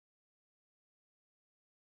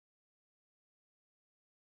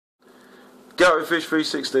Gary Fish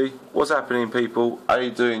 360, what's happening people? How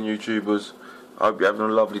you doing YouTubers? I hope you're having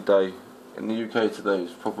a lovely day. In the UK today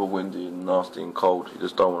it's proper windy and nasty and cold. You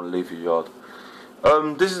just don't want to leave your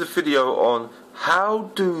yard. This is a video on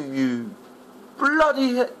how do you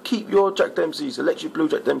bloody keep your Jack Dempsey's, electric blue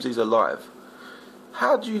Jack Dempsey's alive.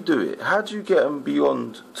 How do you do it? How do you get them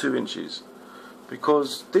beyond 2 inches?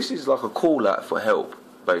 Because this is like a call out for help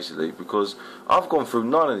basically, because I've gone through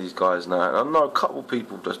 9 of these guys now and I know a couple of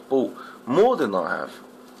people just bought more than I have,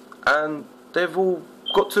 and they've all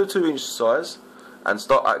got to a 2-inch size and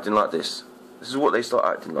start acting like this. This is what they start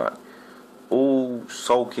acting like, all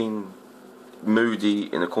sulking, moody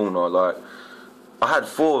in the corner. Like, I had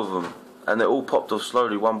 4 of them and they all popped off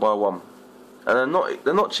slowly one by one, and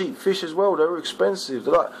they're not cheap fish as well. They're expensive.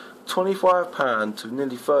 They're like £25 to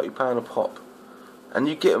nearly £30 a pop, and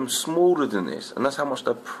you get them smaller than this, and that's how much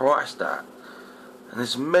they're priced at, and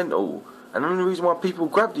it's mental. And the only reason why people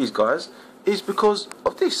grab these guys is because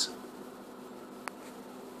of this,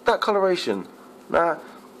 that coloration. Now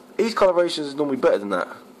his coloration is normally better than that,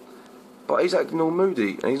 but he's acting all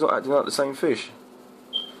moody and he's not acting like the same fish.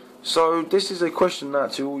 So this is a question now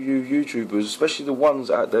to all you YouTubers, especially the ones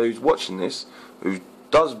out there who's watching this, who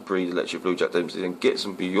does breed electric blue Jack Dempsey and gets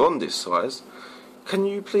them beyond this size. Can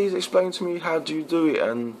you please explain to me how do you do it,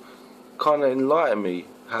 and kind of enlighten me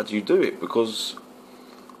how do you do it? Because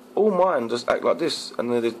all mine just act like this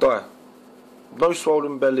and then they die. No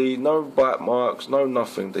swollen belly, no bite marks, no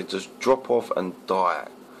nothing. They just drop off and die.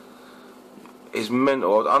 It's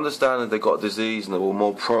mental. I understand that they got disease and they were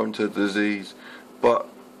more prone to disease, but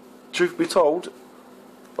truth be told,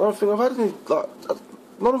 I don't think I've had any, like,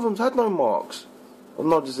 none of them's had no marks or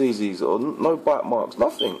no diseases or no bite marks,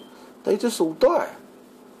 nothing. They just all die.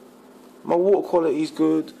 My water quality is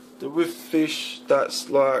good. They're with fish that's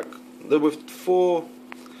like, they're with 4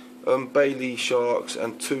 Bailey sharks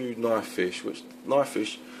and 2 knife fish, which knife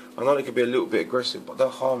fish, I know they can be a little bit aggressive, but they're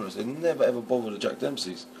harmless. They never ever bother the Jack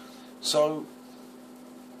Dempseys. So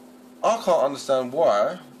I can't understand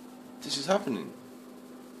why this is happening.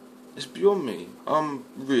 It's beyond me. I'm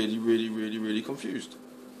really confused.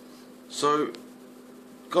 So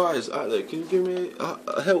guys out there, can you give me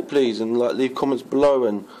a help please, and like leave comments below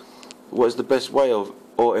and what is the best way of,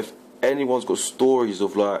 or if anyone's got stories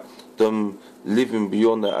of like them living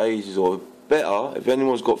beyond their ages, or better, if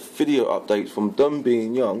anyone's got video updates from them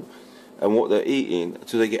being young and what they're eating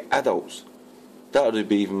until they get adults, that would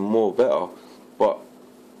be even more better. But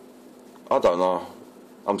I don't know,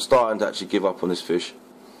 I'm starting to actually give up on this fish.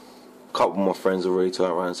 A couple of my friends already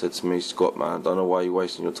turned around and said to me, Scott man, I don't know why you're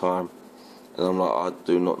wasting your time. And I'm like, I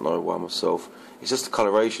do not know why myself. It's just the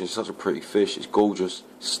coloration. It's such a pretty fish. It's gorgeous,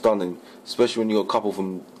 stunning, especially when you got a couple of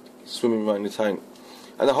them swimming around the tank.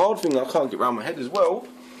 And the hard thing that I can't get around my head as well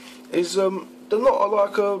is they're not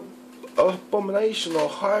like a abomination or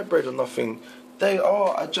hybrid or nothing. They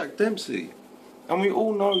are a Jack Dempsey, and we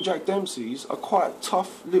all know Jack Dempseys are quite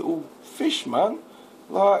tough little fish, man.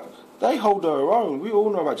 Like, they hold their own. We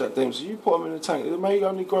all know about Jack Dempsey. You put them in a tank, they may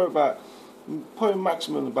only grow about, put a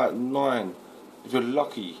maximum about 9 if you're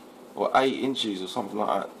lucky, or 8 inches or something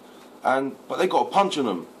like that. But they got a punch on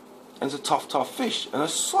them, and it's a tough fish, and they're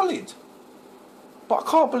solid. But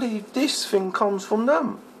I can't believe this thing comes from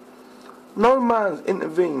them. No man's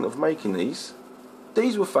intervened of making these.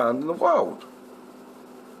 These were found in the wild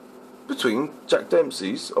between Jack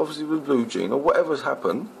Dempsey's, obviously with Blue Jean or whatever's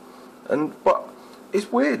happened. But it's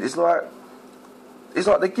weird. It's like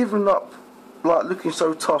they're giving up, like looking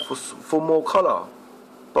so tough for more colour.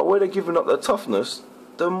 But where they're giving up their toughness,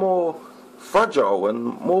 they're more fragile and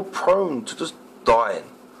more prone to just dying.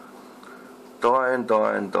 Dying.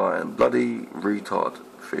 Bloody retard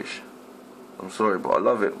fish. I'm sorry, but I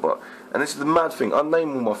love it. And this is the mad thing, I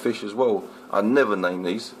name all my fish as well. I never name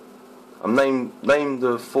these. I named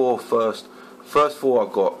the 4 first 4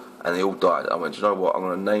 I got, and they all died. I went, you know what, I'm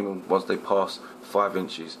going to name them once they pass 5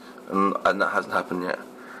 inches, and that hasn't happened yet.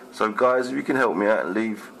 So guys, if you can help me out and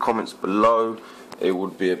leave comments below, it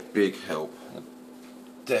would be a big help.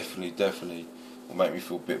 Definitely will make me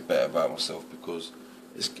feel a bit better about myself, because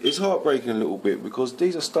it's heartbreaking a little bit, because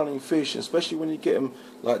these are stunning fish, especially when you get them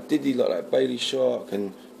like Diddy, like that Bailey shark,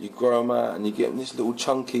 and you grow them out and you get them this little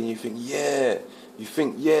chunky, and you think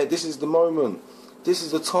yeah, this is the moment, this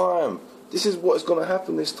is the time, this is what's going to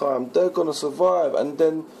happen this time, they're going to survive, and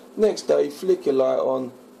then next day flick your light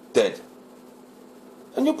on, dead,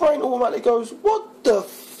 and your brain automatically goes, what the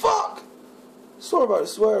fuck? Sorry about the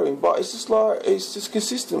swearing, but it's just like, it's just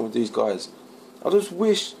consistent with these guys. I just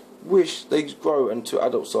wish they grow into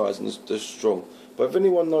adult size and they're strong. But if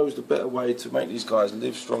anyone knows the better way to make these guys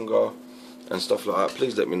live stronger and stuff like that,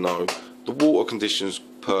 please let me know. The water conditions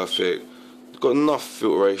perfect, got enough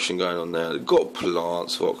filtration going on there. They've got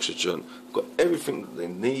plants for oxygen. Got everything that they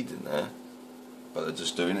need in there, but they're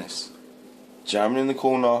just doing this, jamming in the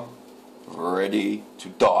corner, ready to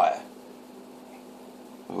die.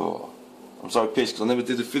 Oh, I'm so pissed because I never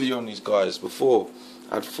did a video on these guys before.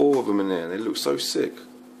 I had 4 of them in there and they looked so sick,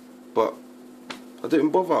 but I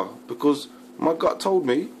didn't bother because my gut told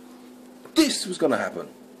me this was going to happen,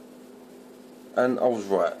 and I was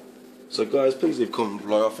right. So guys, please leave a comment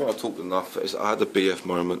below. I think I talked enough. I had a BF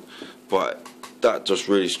moment, but that just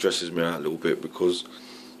really stresses me out a little bit because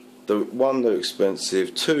one, they're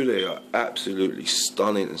expensive, 2, they are absolutely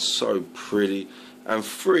stunning and so pretty, and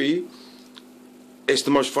 3, it's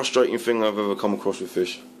the most frustrating thing I've ever come across with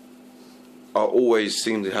fish. I always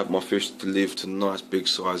seem to have my fish to live to nice big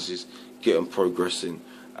sizes, get them progressing,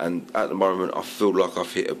 and at the moment I feel like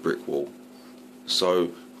I've hit a brick wall.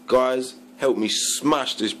 So guys, help me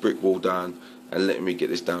smash this brick wall down and let me get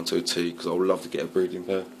this down to a T, because I would love to get a breeding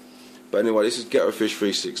pair. But anyway, this is Ghetto Fish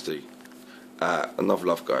 360. Enough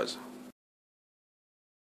love, guys.